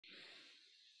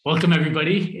Welcome,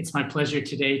 everybody. It's my pleasure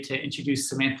today to introduce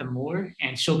Samantha Moore,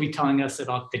 and she'll be telling us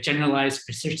about the generalized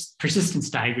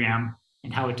persistence diagram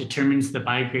and how it determines the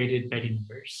bigraded Betti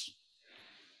numbers.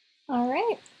 All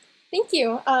right. Thank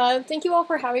you. Thank you all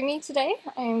for having me today.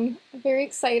 I'm very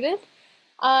excited.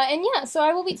 So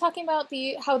I will be talking about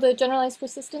how the generalized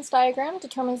persistence diagram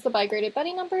determines the bigraded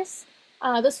Betti numbers.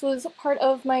 This was part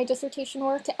of my dissertation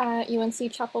work at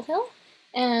UNC Chapel Hill,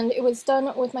 and it was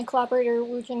done with my collaborator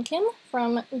Woojin Kim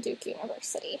from Duke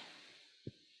University.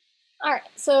 All right,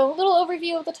 so a little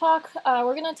overview of the talk.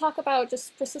 We're going to talk about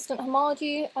just persistent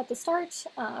homology at the start,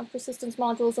 persistence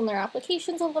modules and their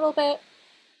applications a little bit.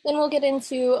 Then we'll get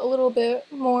into a little bit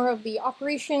more of the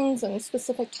operations and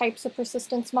specific types of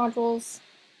persistence modules.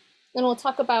 Then we'll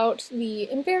talk about the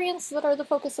invariants that are the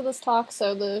focus of this talk,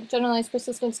 so the generalized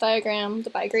persistence diagram, the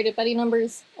bigraded Betti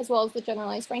numbers, as well as the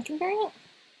generalized rank invariant.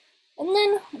 And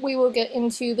then we will get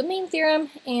into the main theorem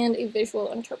and a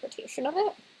visual interpretation of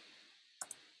it.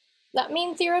 That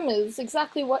main theorem is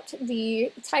exactly what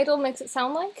the title makes it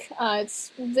sound like.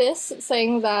 It's this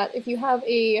saying that if you have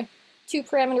a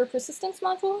two-parameter persistence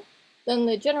module, then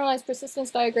the generalized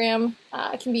persistence diagram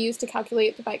can be used to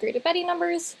calculate the bigraded Betti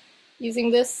numbers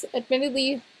using this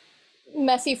admittedly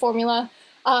messy formula,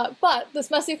 but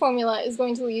this messy formula is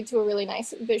going to lead to a really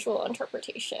nice visual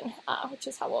interpretation, which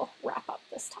is how we'll wrap up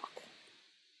this talk.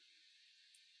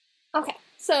 Okay,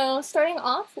 so starting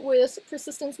off with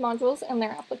persistence modules and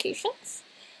their applications.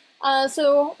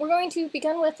 So we're going to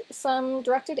begin with some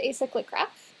directed acyclic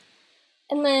graph.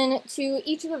 And then to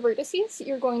each of the vertices,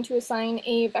 you're going to assign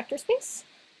a vector space.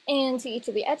 And to each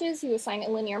of the edges, you assign a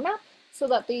linear map so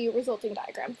that the resulting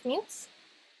diagram commutes.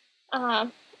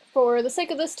 For the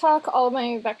sake of this talk, all of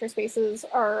my vector spaces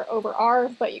are over R,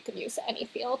 but you could use any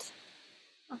field.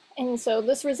 And so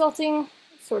this resulting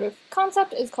sort of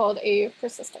concept is called a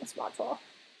persistence module.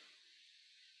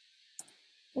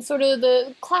 And sort of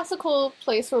the classical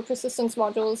place where persistence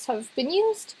modules have been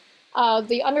used,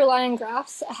 the underlying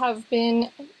graphs have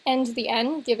been n to the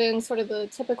n, given sort of the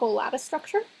typical lattice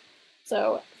structure.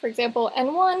 So, for example,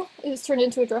 n1 is turned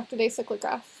into a directed acyclic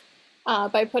graph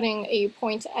by putting a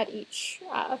point at each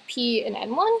p in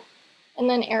n1, and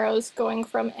then arrows going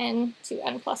from n to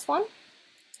n plus 1.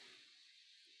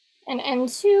 And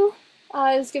n2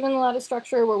 is given the lattice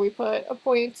structure where we put a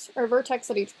point or vertex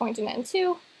at each point in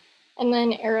n2, and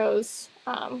then arrows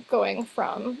going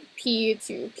from p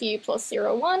to p plus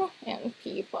 0, 1 and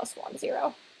p plus 1,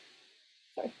 0.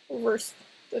 Sorry, reverse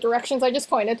the directions I just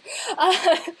pointed.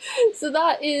 So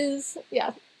that is,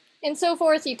 yeah, and so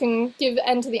forth. You can give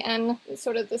n to the n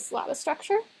sort of this lattice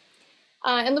structure.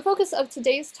 And the focus of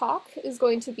today's talk is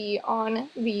going to be on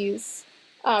these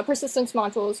persistence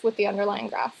modules with the underlying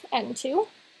graph n2.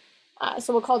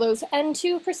 So we'll call those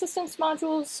n2 persistence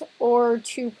modules or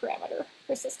two-parameter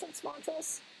persistence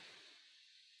modules.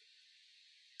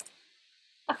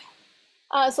 Okay.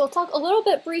 So I'll talk a little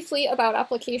bit briefly about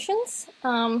applications.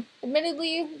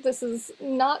 Admittedly, this is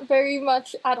not very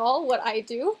much at all what I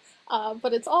do,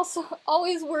 but it's also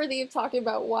always worthy of talking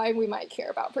about why we might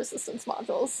care about persistence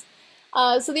modules.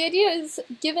 So the idea is,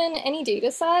 given any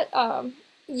data set,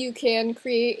 you can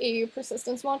create a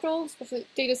persistence module, especially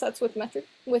data sets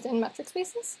within metric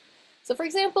spaces. So for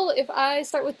example, if I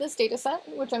start with this data set,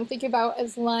 which I'm thinking about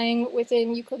as lying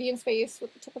within Euclidean space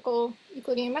with the typical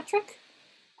Euclidean metric,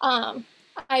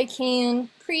 I can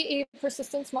create a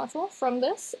persistence module from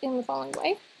this in the following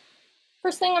way.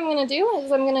 First thing I'm going to do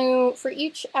is I'm going to, for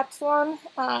each epsilon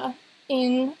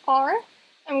in R,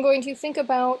 I'm going to think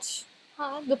about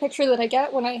the picture that I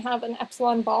get when I have an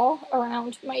epsilon ball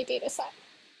around my data set.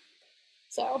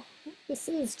 So this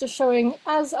is just showing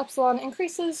as epsilon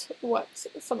increases what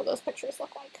some of those pictures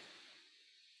look like.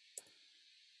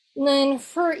 And then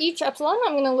for each epsilon,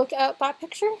 I'm going to look at that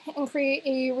picture and create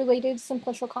a related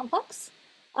simplicial complex.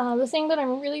 The thing that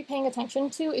I'm really paying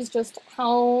attention to is just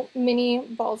how many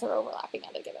balls are overlapping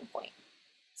at a given point.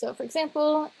 So for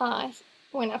example,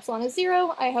 when epsilon is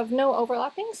 0, I have no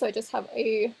overlapping, so I just have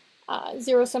a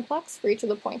 0 simplex for each of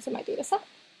the points in my data set.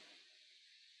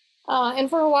 And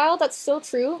for a while, that's still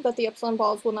true, that the epsilon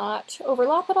balls will not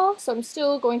overlap at all, so I'm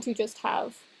still going to just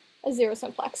have a 0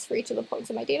 simplex for each of the points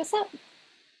in my data set.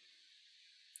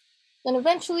 Then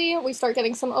eventually, we start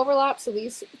getting some overlap, so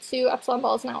these two epsilon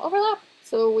balls now overlap,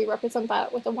 so we represent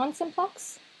that with a 1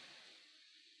 simplex.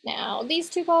 Now, these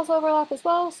two balls overlap as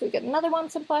well, so we get another 1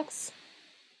 simplex.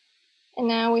 And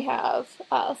now we have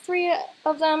 3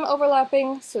 of them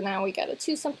overlapping, so now we get a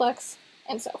 2 simplex,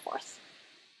 and so forth.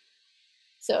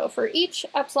 So for each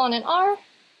epsilon in R,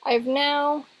 I've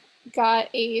now got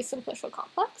a simplicial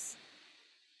complex.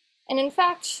 And in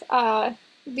fact,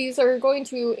 these are going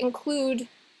to include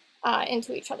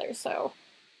into each other. So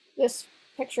this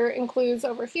picture includes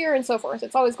over here and so forth.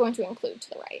 It's always going to include to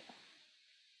the right.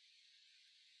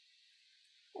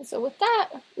 And so with that,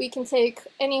 we can take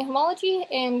any homology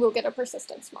and we'll get a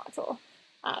persistence module.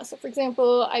 So for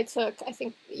example, I took, I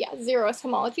think, zeroth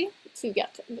homology to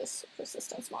get this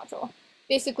persistence module.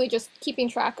 Basically just keeping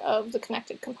track of the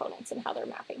connected components and how they're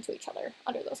mapping to each other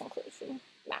under those inclusion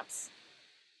maps.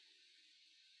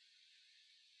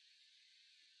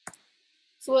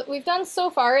 So what we've done so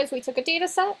far is we took a data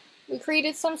set, we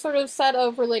created some sort of set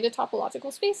of related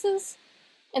topological spaces,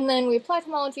 and then we applied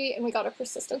homology and we got a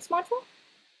persistence module.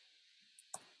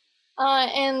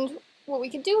 And what we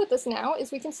can do with this now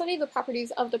is we can study the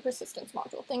properties of the persistence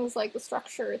module, things like the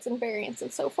structure, its invariants,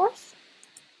 and so forth.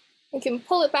 We can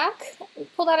pull it back,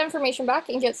 pull that information back,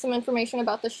 and get some information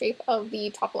about the shape of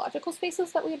the topological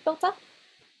spaces that we had built up.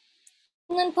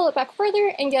 And then pull it back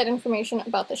further and get information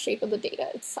about the shape of the data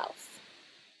itself.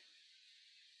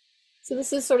 So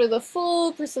this is sort of the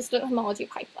full persistent homology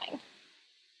pipeline.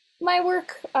 My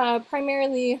work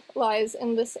primarily lies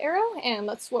in this arrow, and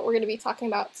that's what we're going to be talking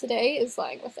about today, is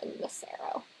lying within this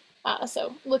arrow.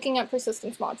 So looking at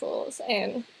persistence modules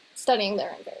and studying their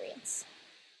invariants.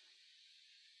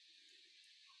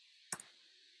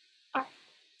 All right.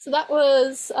 So that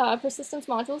was persistence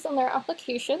modules and their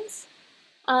applications.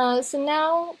 So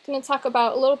now I'm going to talk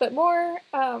about a little bit more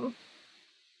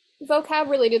vocab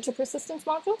related to persistence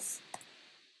modules.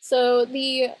 So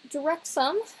the direct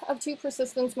sum of two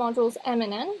persistence modules M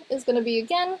and N is going to be,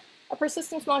 again, a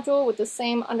persistence module with the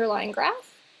same underlying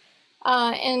graph.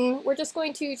 And we're just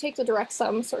going to take the direct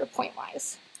sum sort of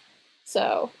pointwise.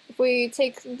 So if we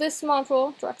take this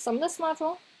module, direct sum this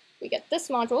module, we get this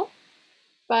module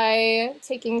by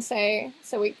taking, say,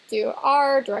 so we do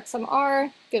R, direct sum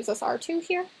R, gives us R2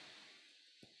 here.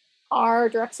 R,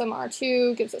 direct sum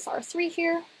R2 gives us R3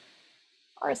 here.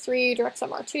 R3, direct sum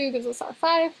R2 gives us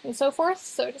R5, and so forth.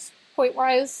 So just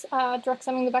pointwise direct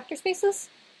summing the vector spaces,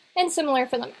 and similar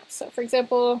for the maps. So for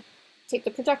example, take the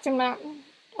projection map,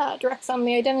 direct sum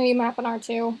the identity map on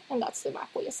R2, and that's the map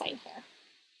we assign here.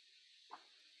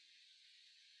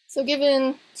 So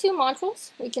given two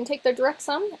modules, we can take their direct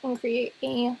sum and create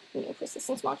a new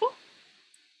persistence module.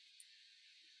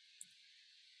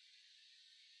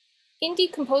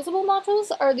 Indecomposable modules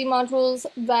are the modules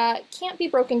that can't be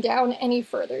broken down any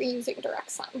further using direct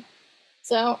sum.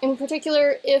 So in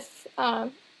particular, if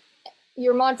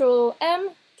your module M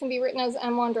can be written as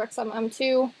M1 direct sum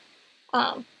M2,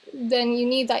 then you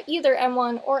need that either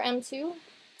M1 or M2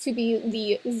 to be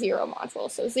the zero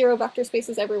module. So zero vector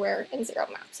spaces everywhere and zero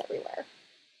maps everywhere.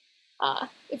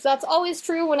 If that's always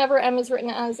true whenever M is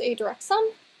written as a direct sum,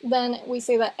 then we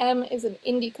say that M is an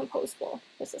indecomposable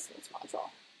persistence module.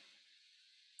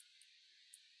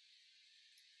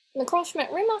 The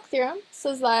Kroll-Schmidt-Remak theorem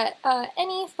says that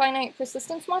any finite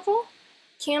persistence module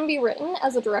can be written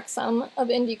as a direct sum of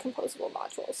indecomposable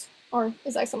modules, or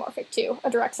is isomorphic to a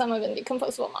direct sum of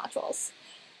indecomposable modules.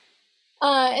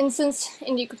 And since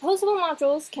indecomposable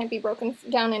modules can't be broken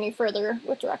down any further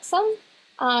with direct sum,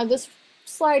 this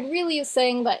slide really is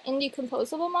saying that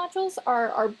indecomposable modules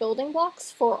are building blocks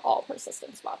for all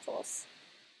persistence modules.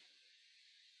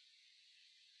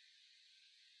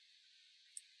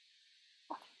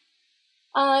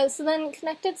 So then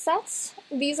connected sets,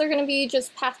 these are going to be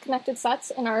just path connected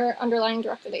sets in our underlying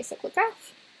directed acyclic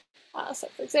graph. So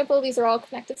for example, these are all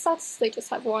connected sets, they just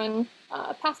have one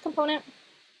path component.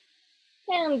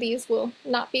 And these will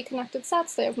not be connected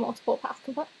sets, they have multiple path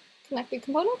connected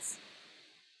components.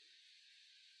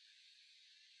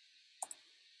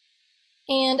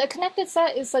 And a connected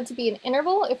set is said to be an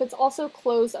interval if it's also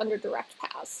closed under direct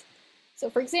paths. So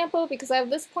for example, because I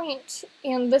have this point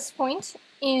and this point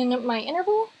in my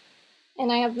interval,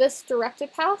 and I have this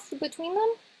directed path between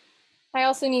them, I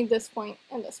also need this point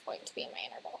and this point to be in my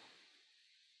interval.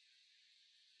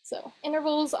 So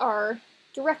intervals are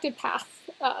directed path,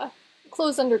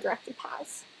 closed under directed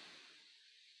paths.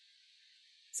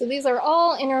 So these are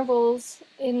all intervals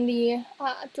in the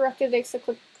directed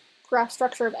acyclic graph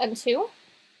structure of N2.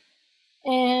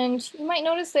 And you might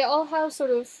notice they all have sort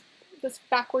of this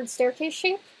backward staircase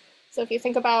shape. So if you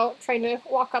think about trying to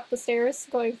walk up the stairs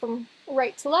going from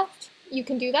right to left, you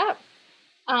can do that.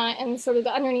 And sort of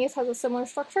the underneath has a similar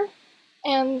structure.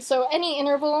 And so any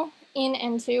interval in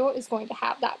N2 is going to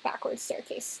have that backward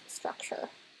staircase structure.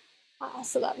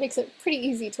 So that makes it pretty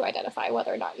easy to identify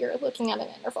whether or not you're looking at an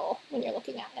interval when you're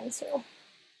looking at N2.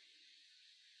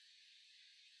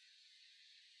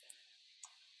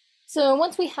 So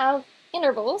once we have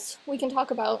intervals, we can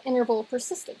talk about interval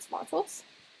persistence modules.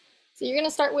 So you're going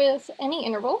to start with any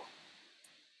interval,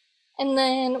 and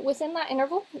then within that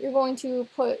interval, you're going to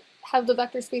put have the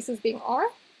vector spaces being R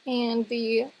and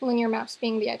the linear maps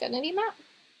being the identity map.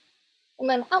 And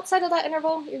then outside of that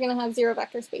interval, you're going to have 0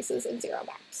 vector spaces and 0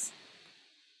 maps.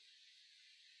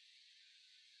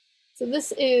 So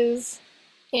this is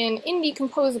an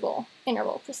indecomposable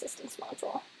interval persistence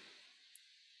module.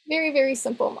 Very, very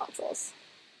simple modules.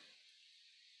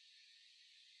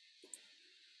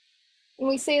 And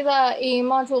we say that a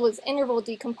module is interval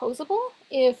decomposable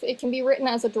if it can be written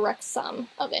as a direct sum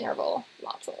of interval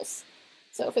modules.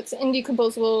 So if it's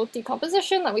indecomposable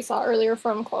decomposition that we saw earlier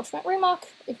from Qual-Schmidt-Remak,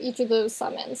 if each of those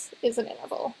summons is an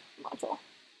interval module.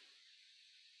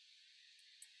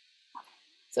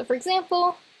 So for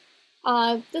example,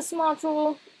 this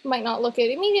module might not look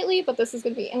it immediately, but this is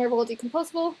going to be interval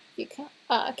decomposable. You can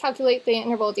calculate the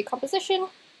interval decomposition,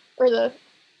 or the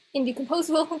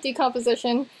indecomposable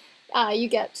decomposition. You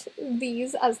get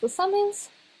these as the summons,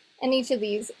 and each of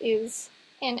these is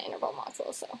an interval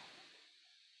module. So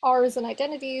R's and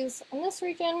identities in this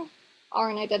region,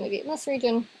 R and identity in this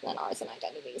region, and then R's and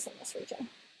identities in this region.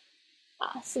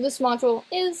 So this module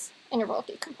is interval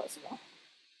decomposable.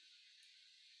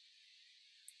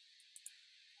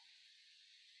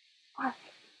 All right.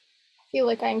 I feel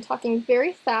like I'm talking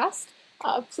very fast.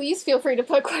 Please feel free to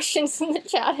put questions in the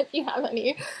chat if you have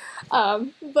any.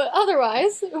 But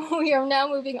otherwise, we are now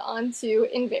moving on to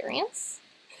invariants.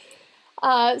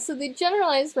 So the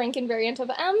generalized rank invariant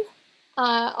of M,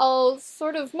 I'll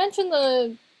sort of mention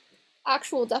the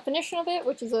actual definition of it,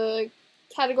 which is a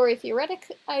category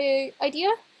theoretic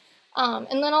idea.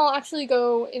 And then I'll actually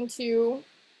go into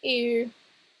a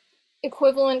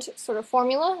equivalent sort of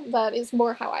formula that is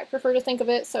more how I prefer to think of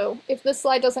it. So if this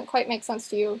slide doesn't quite make sense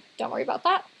to you, don't worry about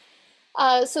that.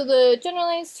 So the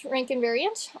generalized rank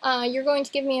invariant, you're going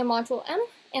to give me a module M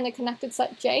and a connected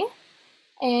set J.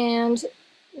 And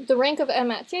the rank of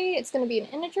M at J, it's going to be an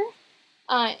integer.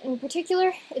 In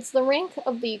particular, it's the rank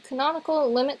of the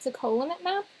canonical limit to colimit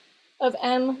map of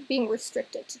M being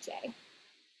restricted to J.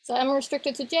 So M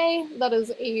restricted to J, that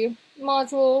is a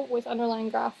module with underlying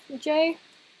graph J.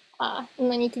 And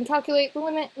then you can calculate the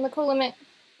limit and the colimit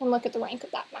and look at the rank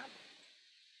of that map.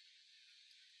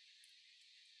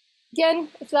 Again,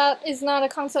 if that is not a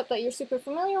concept that you're super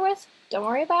familiar with, don't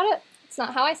worry about it. It's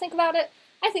not how I think about it.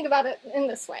 I think about it in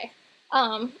this way,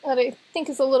 that I think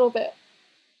is a little bit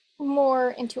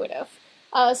more intuitive.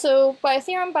 So by a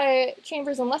theorem by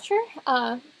Chambers and Letcher,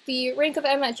 the rank of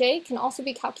M at J can also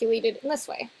be calculated in this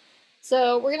way.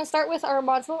 So we're going to start with our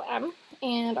module M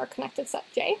and our connected set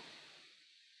J.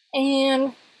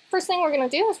 And first thing we're going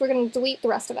to do is we're going to delete the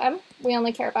rest of M. We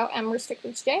only care about M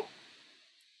restricted to J.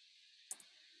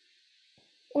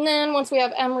 And then once we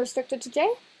have M restricted to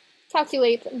J,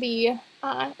 calculate the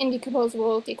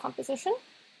indecomposable decomposition.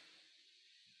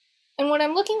 And what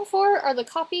I'm looking for are the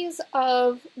copies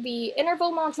of the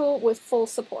interval module with full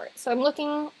support. So I'm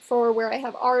looking for where I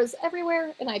have R's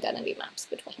everywhere and identity maps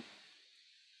between.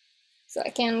 So I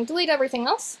can delete everything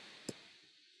else.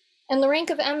 And the rank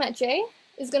of M at J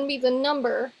is going to be the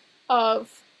number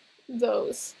of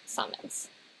those summons.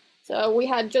 So we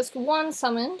had just one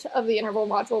summoned of the interval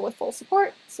module with full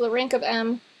support, so the rank of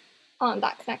M on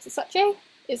that connected set J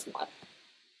is 1.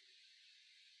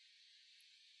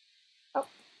 Oh.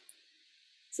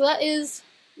 So that is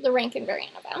the rank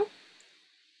invariant of M.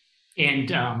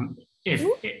 And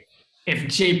if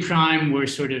J prime were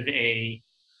sort of a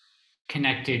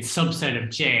connected subset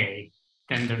of J,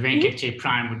 then the rank at J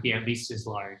prime would be at least as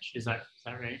large. Is that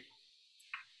right?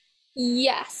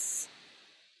 Yes.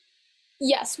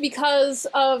 Yes, because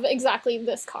of exactly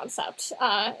this concept.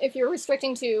 If you're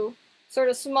restricting to sort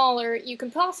of smaller, you can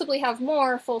possibly have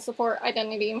more full support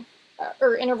identity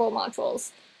or interval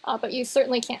modules, but you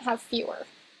certainly can't have fewer.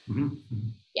 Mm-hmm.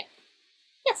 Yeah.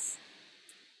 Yes.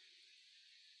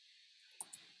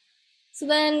 So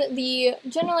then the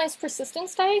generalized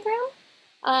persistence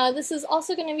diagram. This is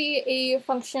also going to be a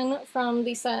function from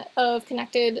the set of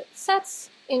connected sets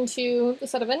into the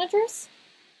set of integers.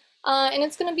 And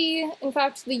it's going to be, in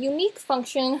fact, the unique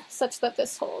function such that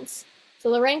this holds.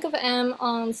 So the rank of M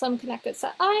on some connected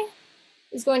set I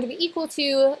is going to be equal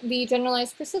to the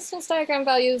generalized persistence diagram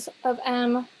values of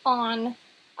M on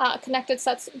connected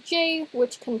sets J,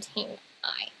 which contain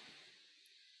I.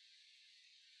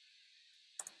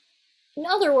 In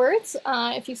other words,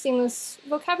 if you've seen this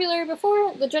vocabulary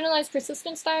before, the generalized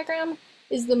persistence diagram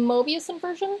is the Mobius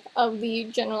inversion of the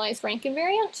generalized rank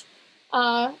invariant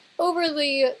over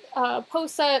the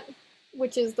poset,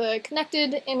 which is the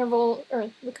connected interval, or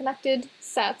the connected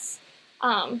sets,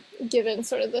 given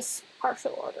sort of this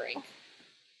partial ordering.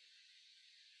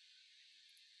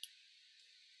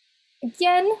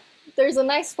 Again, there's a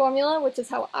nice formula, which is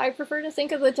how I prefer to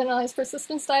think of the generalized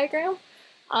persistence diagram.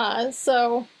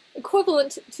 So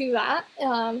equivalent to that,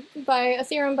 by a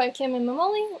theorem by Kim and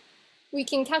Mémoli, we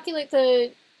can calculate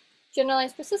the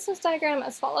generalized persistence diagram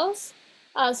as follows.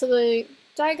 So the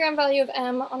diagram value of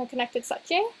M on a connected set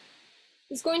J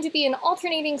is going to be an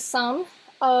alternating sum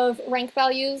of rank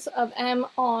values of M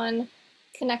on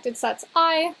connected sets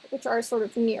I, which are sort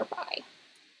of nearby.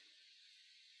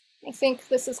 I think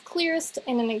this is clearest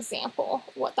in an example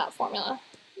what that formula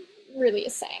really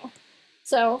is saying.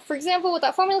 So for example, what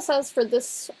that formula says for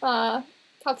this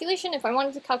calculation, if I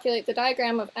wanted to calculate the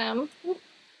diagram of M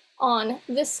on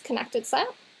this connected set,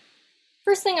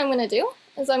 first thing I'm going to do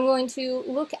is I'm going to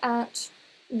look at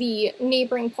the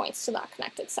neighboring points to that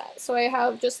connected set. So I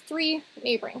have just 3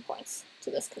 neighboring points to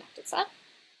this connected set.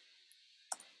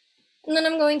 And then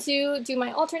I'm going to do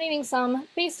my alternating sum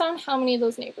based on how many of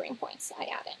those neighboring points I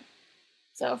add in.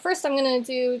 So first I'm going to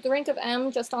do the rank of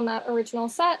M just on that original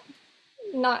set,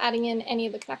 not adding in any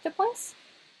of the connected points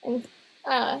and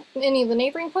any of the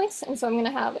neighboring points, and so I'm going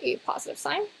to have a positive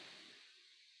sign.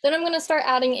 Then I'm going to start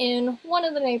adding in one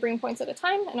of the neighboring points at a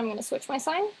time, and I'm going to switch my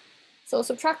sign. So I'll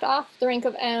subtract off the rank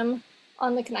of M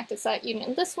on the connected set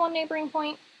union this one neighboring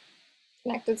point,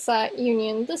 connected set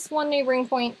union this one neighboring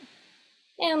point,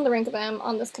 and the rank of M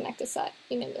on this connected set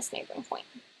union this neighboring point.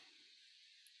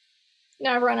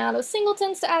 Now I've run out of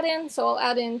singletons to add in, so I'll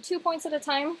add in 2 points at a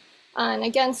time, and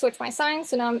again switch my sign.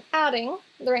 So now I'm adding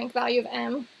the rank value of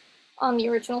M on the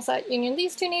original set union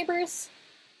these 2 neighbors,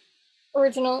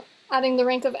 adding the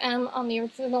rank of M on the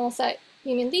original set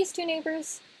union these 2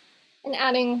 neighbors, and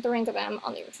adding the rank of M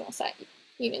on the original set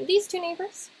union these 2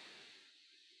 neighbors.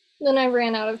 Then I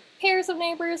ran out of pairs of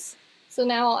neighbors, so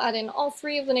now I'll add in all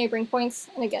 3 of the neighboring points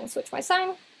and again switch my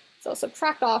sign. So I'll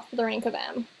subtract off the rank of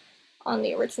M on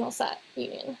the original set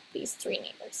union these 3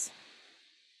 neighbors.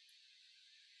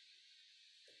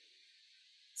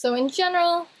 So in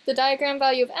general, the diagram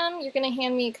value of M, you're going to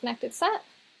hand me a connected set,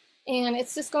 and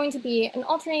it's just going to be an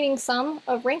alternating sum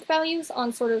of rank values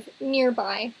on sort of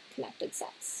nearby connected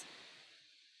sets.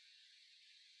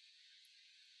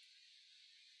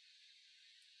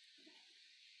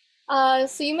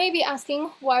 So you may be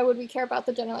asking, why would we care about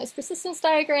the generalized persistence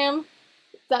diagram?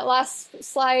 That last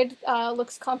slide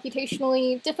looks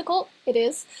computationally difficult. It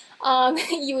is.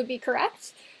 You would be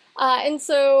correct. And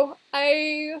so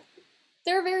there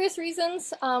are various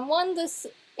reasons. One, this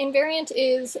invariant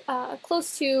is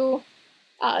close to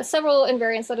several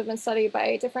invariants that have been studied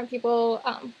by different people.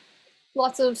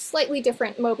 Lots of slightly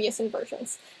different Mobius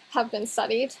inversions have been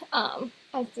studied.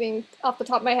 I think off the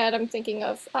top of my head, I'm thinking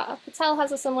of Patel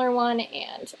has a similar one,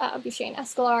 and Boucher and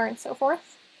Escalar, and so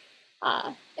forth.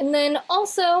 And then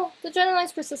also, the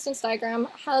generalized persistence diagram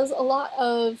has a lot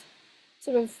of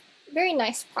sort of very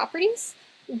nice properties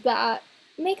that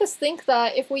make us think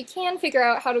that if we can figure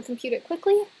out how to compute it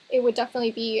quickly, it would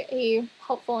definitely be a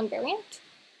helpful invariant.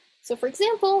 So for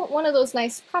example, one of those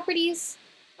nice properties,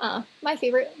 my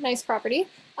favorite nice property,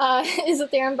 is a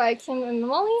theorem by Kim and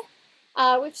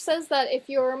Mémoli, which says that if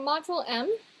your module M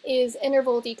is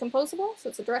interval decomposable, so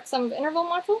it's a direct sum of interval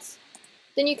modules,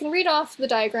 then you can read off the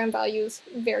diagram values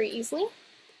very easily.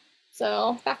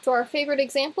 So back to our favorite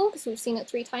example, because we've seen it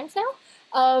 3 times now,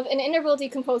 of an interval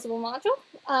decomposable module.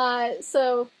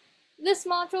 So this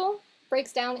module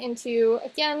breaks down into,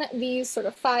 again, these sort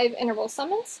of 5 interval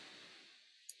summons.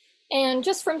 And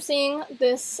just from seeing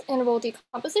this interval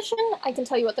decomposition, I can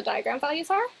tell you what the diagram values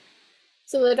are.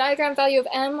 So the diagram value of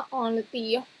M on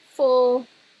the full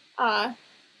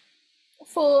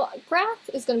graph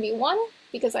is going to be 1,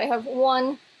 because I have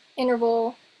 1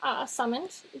 interval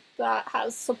summoned that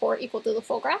has support equal to the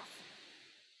full graph.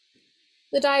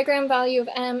 The diagram value of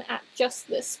M at just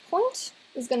this point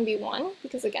is going to be 1,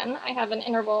 because again, I have an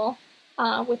interval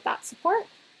with that support.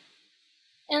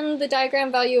 And the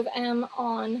diagram value of M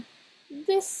on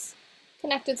this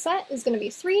connected set is going to be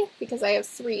 3, because I have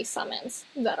 3 summons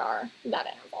that are that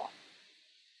interval.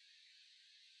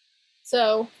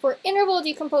 So for interval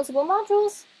decomposable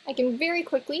modules, I can very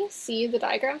quickly see the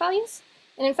diagram values.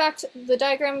 And in fact, the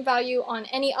diagram value on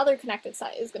any other connected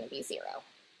set is going to be 0.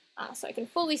 So I can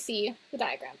fully see the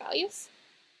diagram values.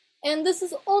 And this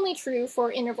is only true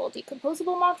for interval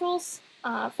decomposable modules.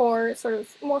 For sort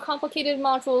of more complicated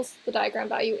modules, the diagram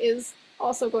value is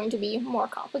also going to be more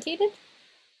complicated.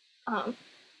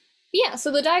 Yeah, so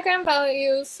the diagram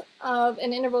values of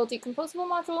an interval decomposable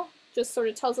module just sort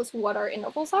of tells us what our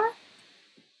intervals are.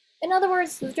 In other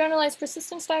words, the generalized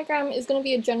persistence diagram is going to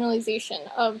be a generalization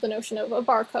of the notion of a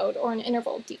barcode or an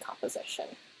interval decomposition,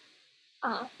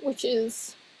 which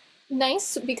is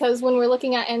nice because when we're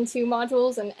looking at N2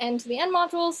 modules and N to the N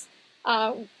modules,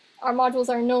 our modules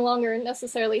are no longer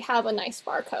necessarily have a nice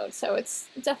barcode. So it's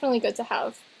definitely good to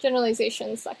have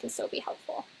generalizations that can still be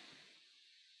helpful.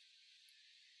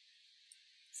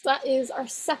 So that is our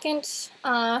second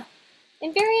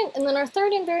invariant. And then our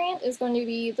third invariant is going to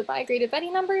be the Bigraded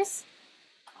Betti numbers.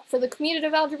 For the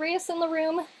commutative algebraists in the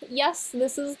room, yes,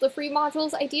 this is the free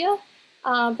modules idea.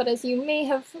 But as you may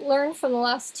have learned from the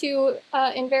last two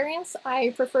invariants,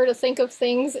 I prefer to think of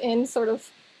things in sort of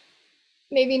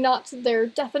maybe not their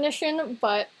definition,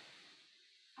 but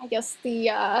I guess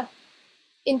the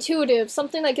intuitive,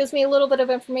 something that gives me a little bit of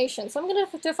information. So I'm going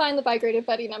to define the Bigraded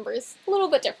Betti numbers a little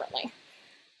bit differently.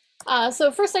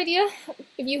 So first idea,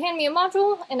 if you hand me a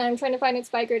module and I'm trying to find its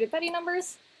Bigraded Betti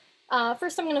numbers,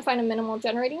 first I'm going to find a minimal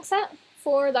generating set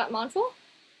for that module.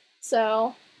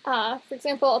 So for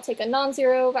example, I'll take a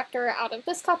non-zero vector out of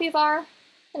this copy of R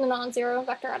and a non-zero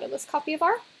vector out of this copy of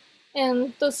R.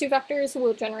 And those two vectors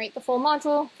will generate the full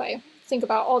module. If I think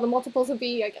about all the multiples of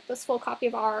V, I get this full copy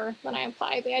of R. Then I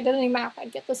apply the identity map,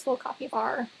 I'd get this full copy of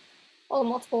R. All the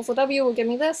multiples of W will give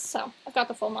me this, so I've got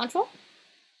the full module.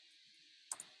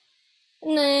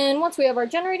 And then once we have our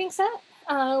generating set,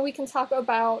 we can talk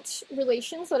about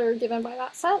relations that are given by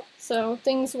that set. So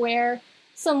things where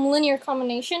some linear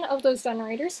combination of those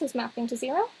generators is mapping to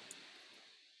 0.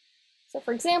 So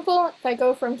for example, if I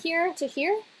go from here to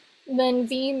here, then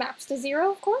V maps to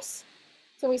 0, of course.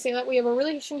 So we say that we have a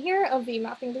relation here of V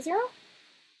mapping to 0.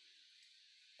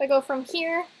 If I go from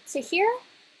here to here,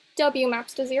 W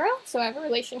maps to 0. So I have a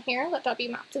relation here that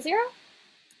W maps to 0.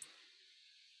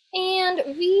 And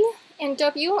V and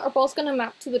W are both going to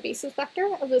map to the basis vector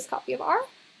of this copy of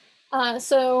R.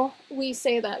 So we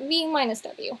say that V minus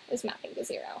W is mapping to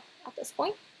 0 at this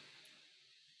point.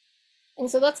 And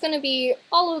so that's going to be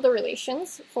all of the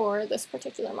relations for this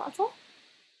particular module.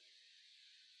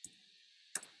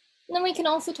 And then we can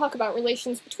also talk about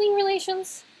relations between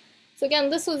relations. So again,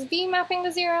 this was V mapping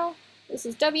to 0, this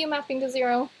is W mapping to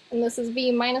 0, and this is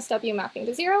V minus W mapping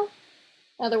to 0.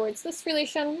 In other words, this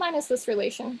relation minus this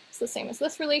relation is the same as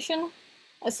this relation.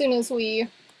 As soon as we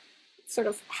sort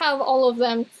of have all of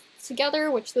them together,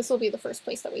 which this will be the first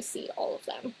place that we see all of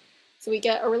them. So we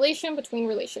get a relation between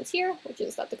relations here, which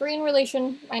is that the green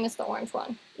relation minus the orange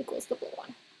one equals the blue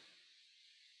one.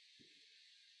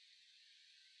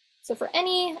 So for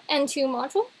any N2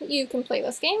 module, you can play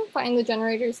this game, find the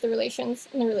generators, the relations,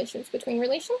 and the relations between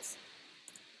relations.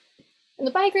 And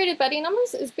the Bigraded Betti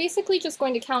numbers is basically just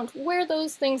going to count where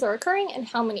those things are occurring and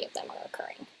how many of them are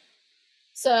occurring.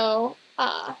 So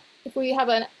if we have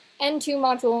an N2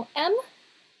 module M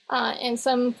and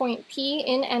some point P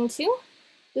in N2,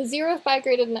 the 0th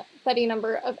Bigraded Betti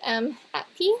number of M at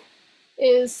P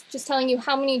is just telling you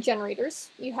how many generators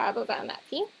you have of M at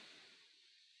P.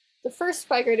 The first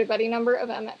Bigraded Betti number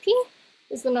of M at P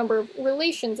is the number of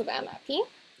relations of M at P.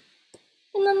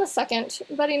 And then the second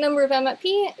Betti number of M at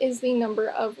P is the number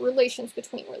of relations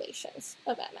between relations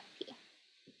of M at P.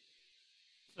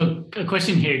 So a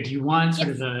question here, do you want sort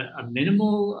of a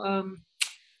minimal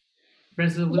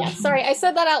resolution? Yes, sorry, I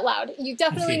said that out loud. You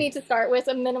definitely need to start with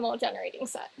a minimal generating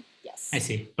set. Yes. I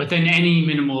see. But then any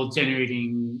minimal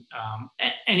generating,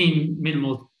 any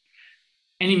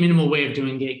minimal way of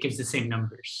doing it gives the same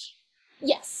numbers.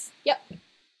 Yes. Yep.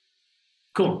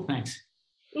 Cool. Thanks.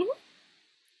 Mm-hmm.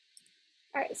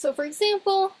 All right. So for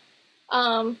example,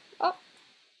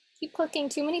 keep clicking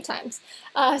too many times.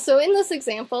 So in this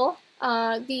example,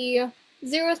 the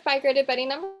 0th Bigraded Betti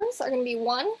numbers are going to be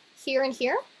 1 here and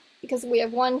here, because we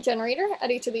have one generator at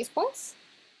each of these points.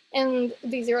 And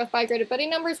the 0th Bigraded Betti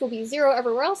numbers will be 0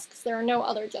 everywhere else because there are no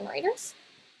other generators.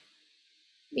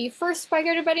 The first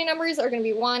Bigraded Betti numbers are going to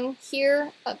be 1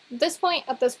 here at this point,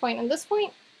 and this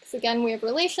point. Because again, we have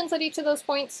relations at each of those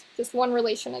points, just one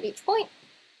relation at each point.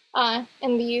 And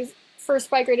these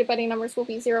first Bigraded Betti numbers will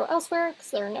be 0 elsewhere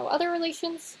because there are no other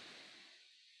relations.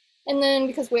 And then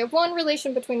because we have one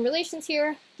relation between relations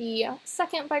here, the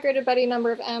second Bigraded Betti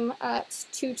number of M at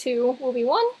 2, 2 will be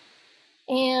 1.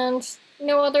 And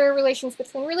no other relations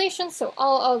between relations, so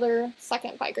all other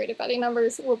second Bigraded Betti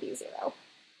numbers will be 0.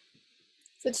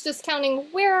 So it's just counting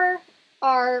where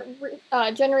our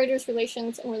generators,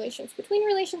 relations, and relations between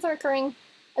relations are occurring,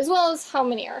 as well as how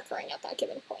many are occurring at that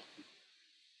given point.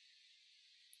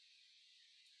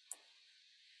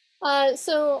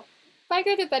 So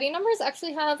Bigraded Betti numbers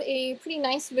actually have a pretty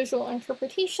nice visual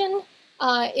interpretation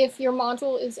if your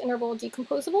module is interval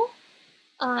decomposable.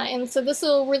 And so this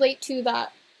will relate to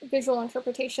that visual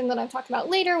interpretation that I'm talking about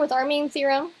later with our main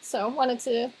theorem. So I wanted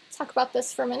to talk about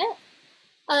this for a minute.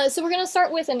 So we're going to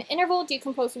start with an interval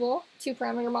decomposable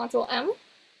 2-parameter module M.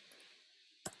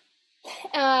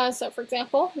 So for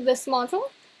example, this module.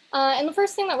 And the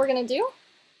first thing that we're going to do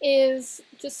is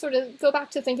just sort of go back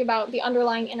to think about the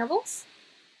underlying intervals.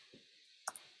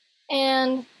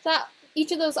 And that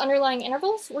each of those underlying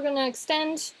intervals, we're going to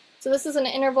extend. So this is an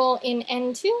interval in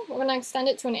N2. We're going to extend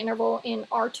it to an interval in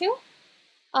R2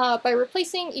 by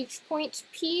replacing each point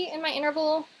P in my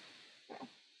interval.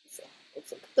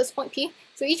 Let's look at this point P.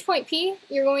 So each point P,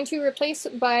 you're going to replace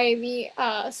by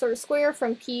the sort of square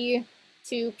from P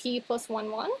to P plus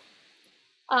 1, 1.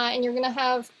 And you're going to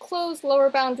have closed lower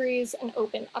boundaries and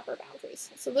open upper boundaries.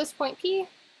 So this point P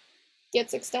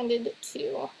gets extended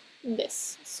to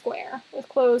this square with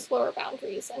closed lower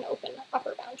boundaries and open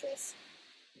upper boundaries.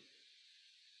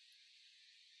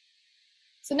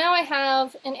 So now I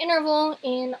have an interval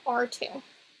in R2.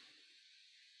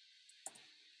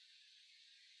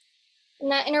 In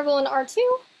that interval in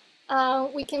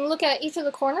R2, we can look at each of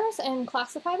the corners and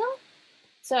classify them.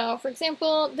 So for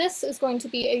example, this is going to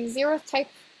be a 0th type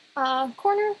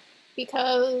corner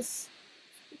because,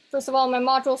 first of all, my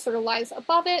module sort of lies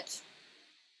above it,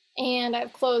 and I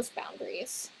have closed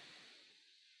boundaries.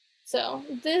 So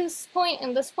this point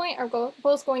and this point are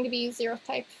both going to be 0th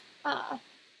type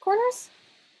corners.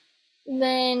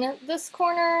 Then this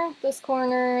corner, this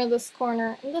corner, this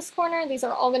corner, and this corner, these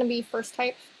are all going to be 1st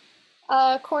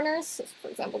type corners. So for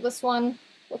example, this one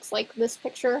looks like this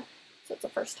picture, so it's a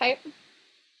 1st type.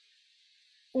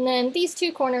 And then these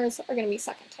 2 corners are going to be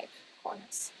 2nd type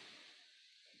corners.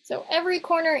 So every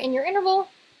corner in your interval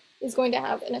is going to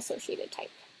have an associated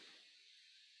type.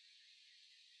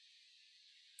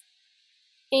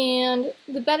 And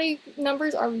the Betti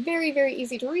numbers are very, very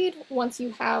easy to read once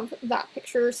you have that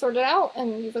picture sorted out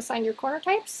and you've assigned your corner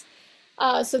types.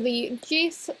 So the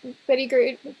jth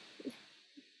bigraded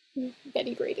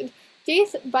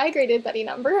Betti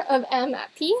number of M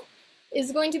at P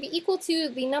is going to be equal to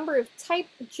the number of type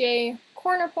J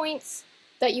corner points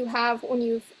that you have when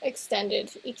you've extended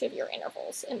each of your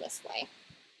intervals in this way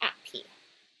at P.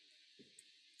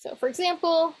 So for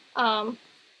example,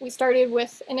 we started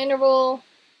with an interval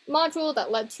module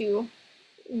that led to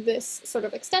this sort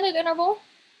of extended interval.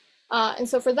 And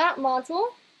so for that module,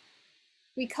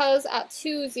 because at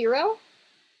 2, 0,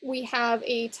 we have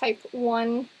a type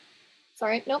 1,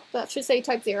 sorry, nope, that should say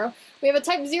type 0. We have a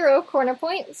type 0 corner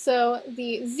point, so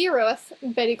the 0th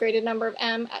Betti-graded number of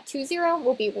M at 2, 0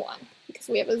 will be 1, because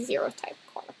we have a 0th type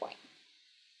corner point.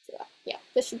 So yeah,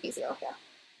 this should be 0 here.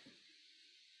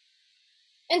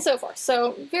 And so forth.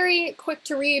 So very quick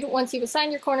to read once you've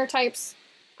assigned your corner types.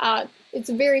 It's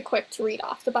very quick to read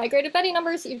off the bigraded Betti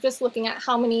numbers. You're just looking at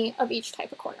how many of each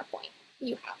type of corner point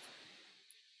you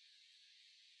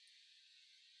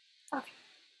have. Okay,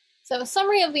 so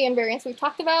summary of the invariants we've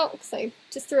talked about, because I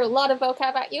just threw a lot of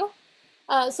vocab at you.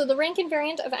 So the rank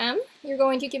invariant of M, you're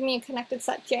going to give me a connected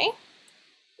set J,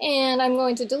 and I'm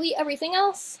going to delete everything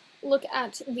else, look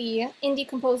at the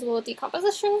indecomposable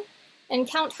decomposition, and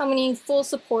count how many full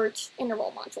support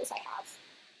interval modules I have.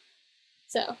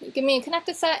 So you give me a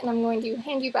connected set, and I'm going to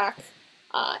hand you back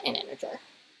an integer.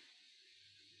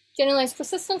 Generalized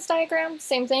persistence diagram,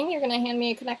 same thing. You're going to hand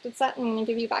me a connected set, and I'm going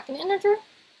to give you back an integer.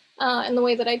 And the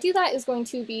way that I do that is going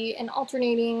to be an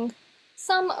alternating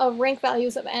sum of rank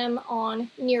values of M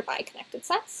on nearby connected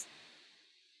sets.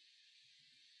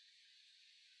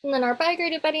 And then our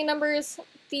bigraded Betti numbers,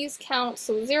 these count,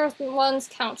 so 0th ones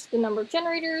count the number of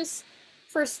generators,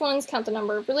 1st ones count the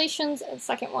number of relations, and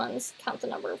 2nd ones count the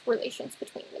number of relations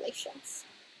between relations.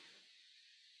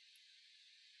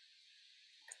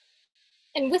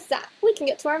 And with that, we can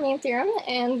get to our main theorem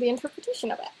and the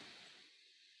interpretation of it.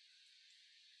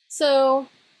 So,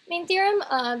 main theorem,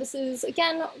 this is,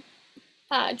 again,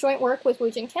 joint work with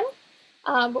Wooj and Kim.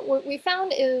 But what we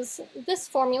found is this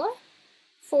formula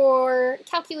for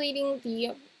calculating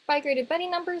the bigraded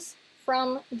Betti numbers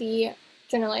from the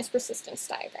generalized persistence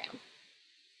diagram.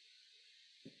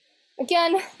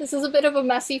 Again, this is a bit of a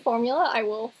messy formula, I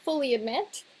will fully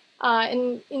admit,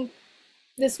 and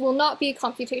this will not be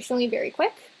computationally very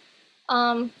quick,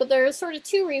 but there are sort of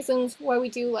 2 reasons why we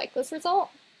do like this result.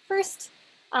 First,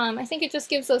 I think it just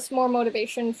gives us more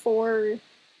motivation for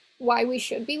why we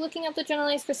should be looking at the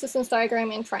generalized persistence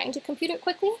diagram and trying to compute it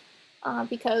quickly,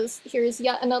 because here's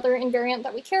yet another invariant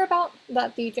that we care about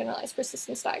that the generalized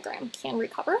persistence diagram can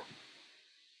recover.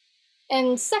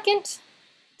 And second,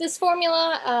 this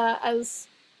formula, as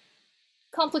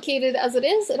complicated as it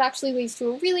is, it actually leads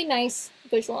to a really nice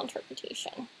visual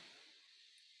interpretation,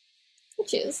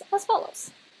 which is as follows.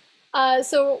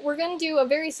 So we're going to do a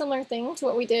very similar thing to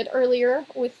what we did earlier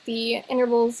with the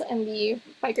intervals and the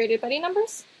bigraded Betti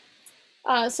numbers.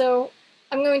 So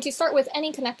I'm going to start with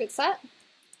any connected set,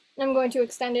 and I'm going to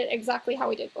extend it exactly how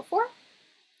we did before.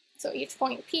 So each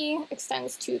point P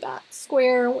extends to that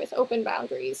square with open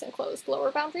boundaries and closed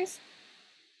lower boundaries.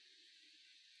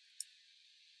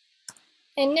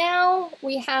 And now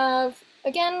we have,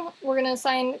 again, we're going to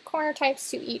assign corner types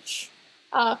to each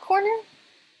corner.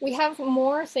 We have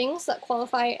more things that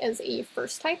qualify as a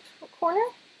first type corner.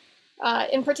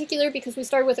 In particular, because we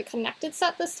started with a connected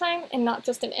set this time and not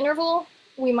just an interval,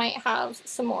 we might have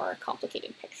some more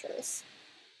complicated pictures.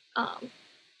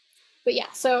 But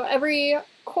yeah, so every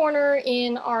corner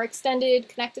in our extended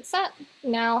connected set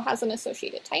now has an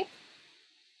associated type.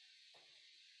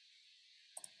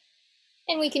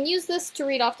 And we can use this to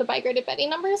read off the Bigraded Betti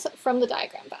numbers from the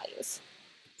diagram values.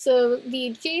 So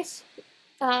the jth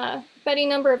Betti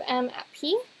number of M at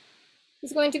P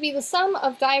is going to be the sum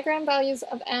of diagram values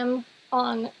of M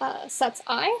on sets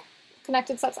I,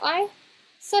 connected sets I,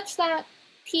 such that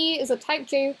P is a type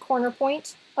J corner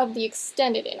point of the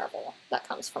extended interval that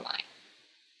comes from I.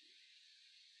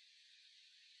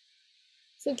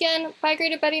 So again,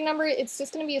 Bigraded Betti number, it's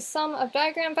just going to be a sum of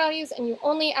diagram values, and you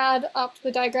only add up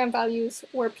the diagram values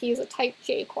where P is a type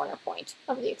J corner point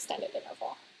of the extended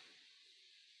interval.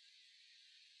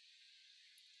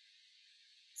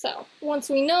 So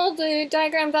once we know the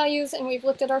diagram values and we've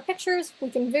looked at our pictures, we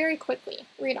can very quickly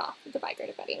read off the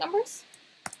Bigraded Betti numbers.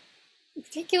 In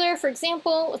particular, for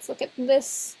example, let's look at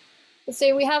this. Let's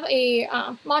say we have a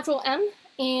module M,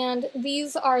 and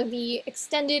these are the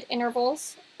extended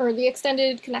intervals, or the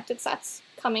extended connected sets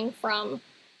coming from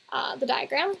the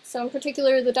diagram. So in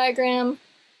particular, the diagram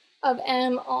of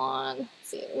M on, let's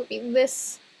see, it would be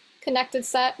this connected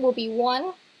set will be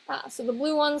 1. So the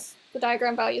blue ones, the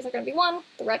diagram values are going to be 1.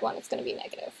 The red one is going to be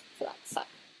negative for that set.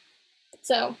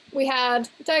 So we had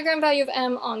diagram value of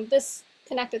M on this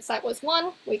connected set was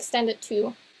 1. We extend it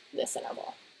to this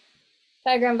interval.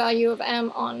 Diagram value of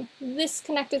M on this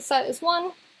connected set is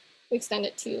 1. We extend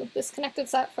it to this connected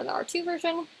set for the R2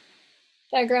 version.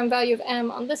 Diagram value of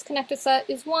M on this connected set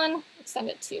is 1. Extend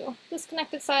it to this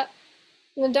connected set.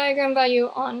 And the diagram value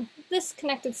on this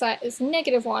connected set is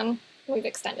 -1. We've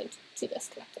extended to this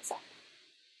connected set.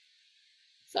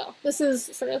 So this is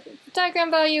sort of the diagram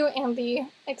value and the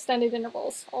extended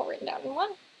intervals all written down in 1.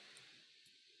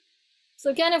 So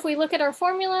again, if we look at our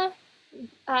formula,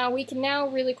 we can now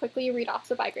really quickly read off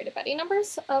the Bigraded Betti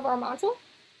numbers of our module.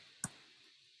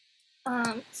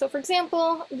 So for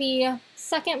example, the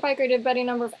second Bigraded Betti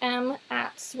number of M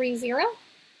at 3, 0.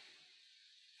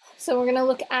 So we're going to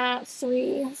look at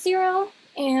 3, 0,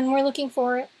 and we're looking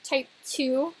for type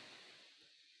 2.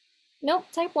 Nope,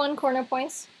 type 1 corner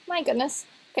points. My goodness.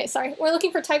 Okay, sorry. We're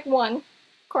looking for type 1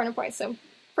 corner points, so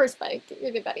first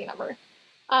Bigraded Betti number.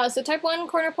 So type 1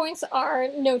 corner points are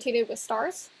notated with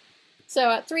stars. So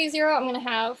at 3, 0, I'm going to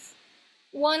have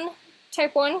 1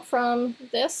 type 1 from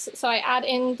this. So I add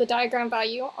in the diagram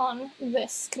value on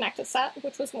this connected set,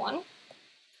 which was 1.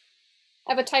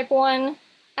 I have a type 1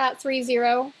 at 3,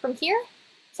 0 from here.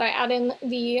 So I add in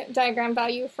the diagram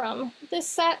value from this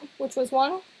set, which was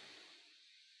 1.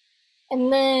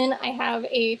 And then I have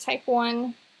a type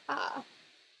 1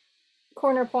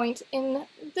 corner point in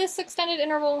this extended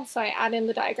interval, so I add in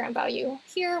the diagram value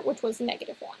here, which was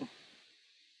 -1.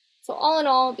 So all in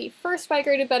all, the first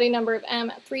Bigraded Betti number of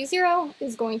M at 3, 0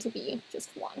 is going to be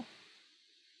just 1.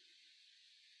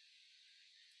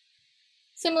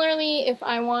 Similarly, if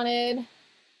I wanted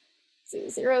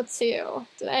 0, 2,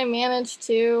 did I manage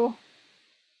to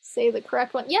say the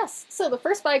correct one? Yes, so the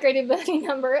first Bigraded Betti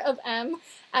number of M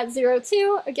at 0,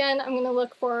 2, again, I'm going to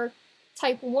look for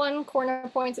type 1 corner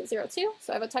points at 0, 2.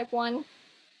 So I have a type 1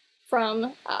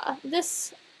 from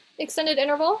this extended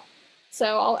interval.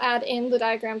 So I'll add in the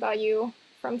diagram value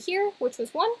from here, which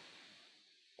was 1.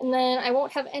 And then I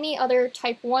won't have any other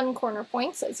type 1 corner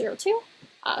points at 0, 2.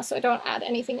 So I don't add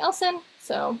anything else in.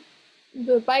 So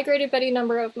the Bigraded Betti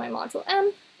number of my module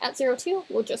M at 0, 2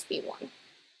 will just be 1.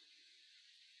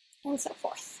 And so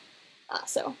forth.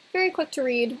 So very quick to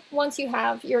read once you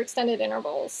have your extended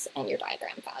intervals and your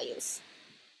diagram values.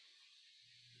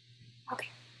 Okay,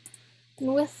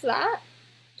 and with that,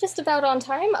 just about on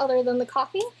time other than the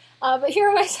coffee, but here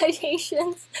are my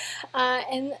citations,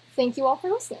 and thank you all for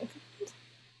listening.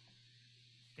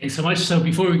 Thanks so much. So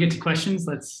before we get to questions,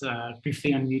 let's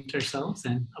briefly unmute ourselves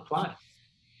and applaud.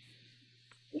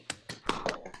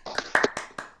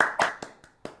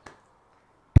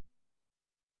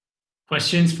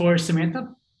 Questions for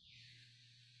Samantha?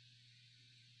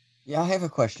 Yeah, I have a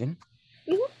question.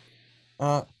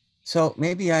 Mm-hmm. So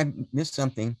maybe I missed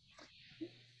something,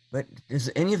 but does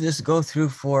any of this go through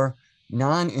for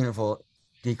non-interval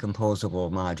decomposable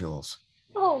modules?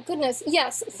 Oh, goodness.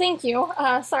 Yes, thank you.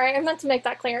 Sorry, I meant to make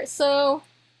that clear. So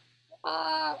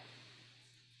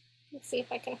let's see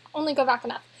if I can only go back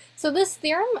enough. So this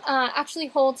theorem actually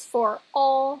holds for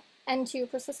all N2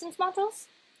 persistence modules.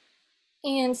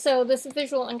 And so this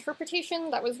visual interpretation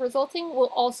that was resulting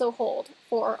will also hold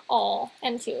for all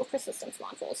N2 persistence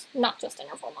modules, not just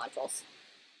interval modules.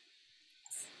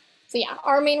 So yeah,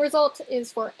 our main result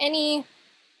is for any,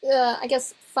 I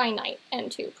guess, finite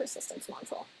N2 persistence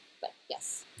module. But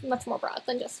yes, much more broad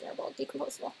than just interval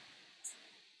decomposable.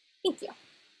 Thank you.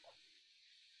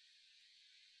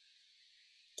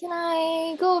 Can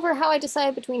I go over how I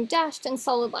decide between dashed and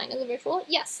solid line in the visual?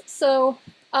 Yes, so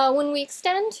when we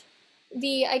extend,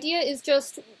 the idea is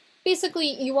just basically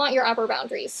you want your upper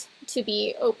boundaries to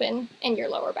be open and your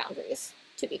lower boundaries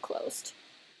to be closed.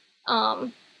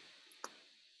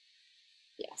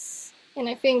 Yes, and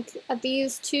I think at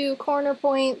these two corner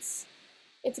points,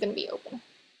 it's going to be open.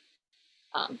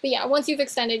 But yeah, once you've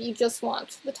extended, you just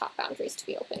want the top boundaries to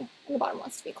be open and the bottom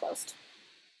ones to be closed.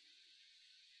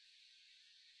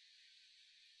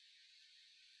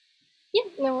 Yeah,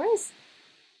 no worries.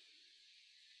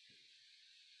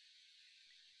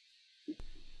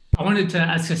 I wanted to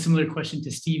ask a similar question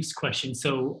to Steve's question.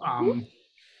 So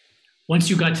once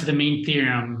you got to the main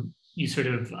theorem, you sort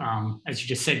of, as you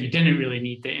just said, you didn't really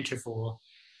need the interval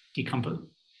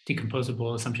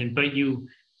decomposable assumption, but you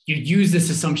use this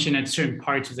assumption at certain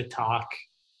parts of the talk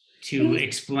to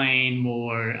explain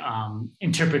more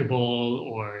interpretable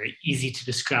or easy to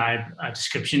describe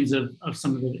descriptions of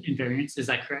some of the invariants. Is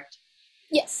that correct?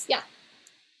 Yes, yeah.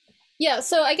 Yeah,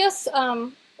 so I guess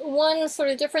one sort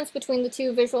of difference between the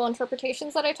two visual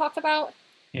interpretations that I talked about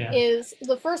is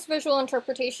the first visual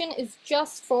interpretation is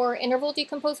just for interval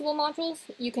decomposable modules.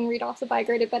 You can read off the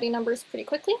Bigraded Betti numbers pretty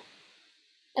quickly.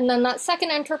 And then that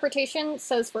second interpretation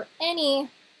says for any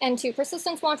N2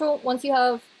 persistence module, once you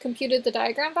have computed the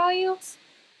diagram values,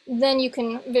 then you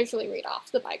can visually read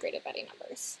off the Bigraded Betti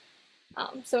numbers.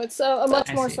 So it's a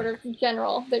much more sort of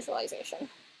general visualization.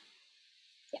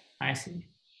 Yeah. I see.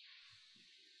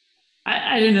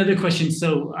 I had another question.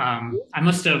 So I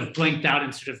must have blanked out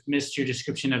and sort of missed your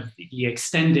description of the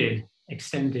extended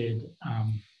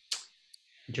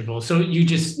interval. So you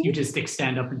just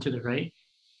extend up and to the right?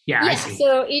 Yeah, I see.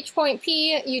 So each point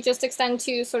P, you just extend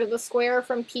to sort of the square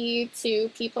from P to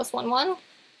P plus 1, 1.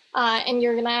 And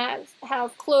you're gonna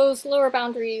have closed lower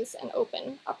boundaries and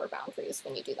open upper boundaries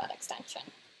when you do that extension.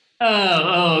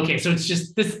 Oh, okay. So it's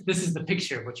just, this is the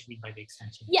picture of what you mean by the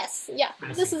extension. Yes, yeah,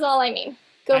 this is all I mean.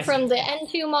 Go from the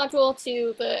N2 module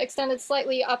to the extended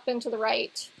slightly up and to the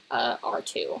right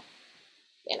R2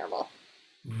 interval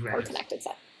or connected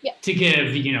set. Yeah. To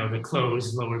give, the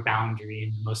closed lower boundary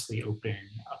and mostly open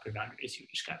upper boundaries you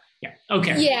just got. Yeah,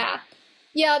 okay. Yeah.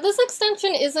 Yeah, this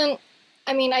extension isn't,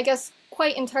 I guess,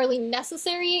 quite entirely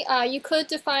necessary. You could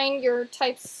define your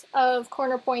types of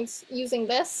corner points using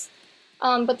this,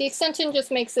 but the extension just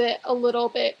makes it a little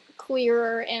bit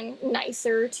clearer and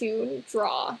nicer to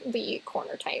draw the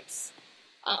corner types.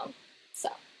 So,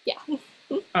 yeah.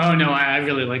 Oh, no, I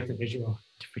really like the visual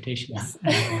interpretation. Yes.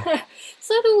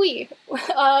 So do we,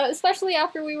 especially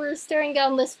after we were staring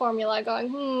down this formula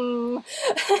going,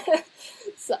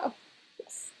 So,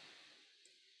 yes.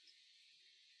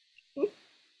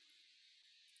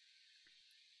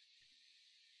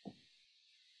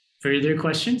 Further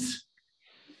questions?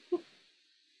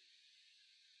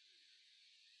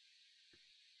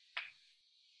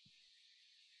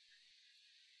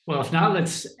 Well, if not,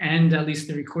 let's end at least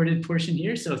the recorded portion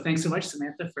here. So thanks so much,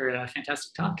 Samantha, for a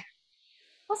fantastic talk.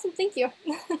 Awesome, thank you.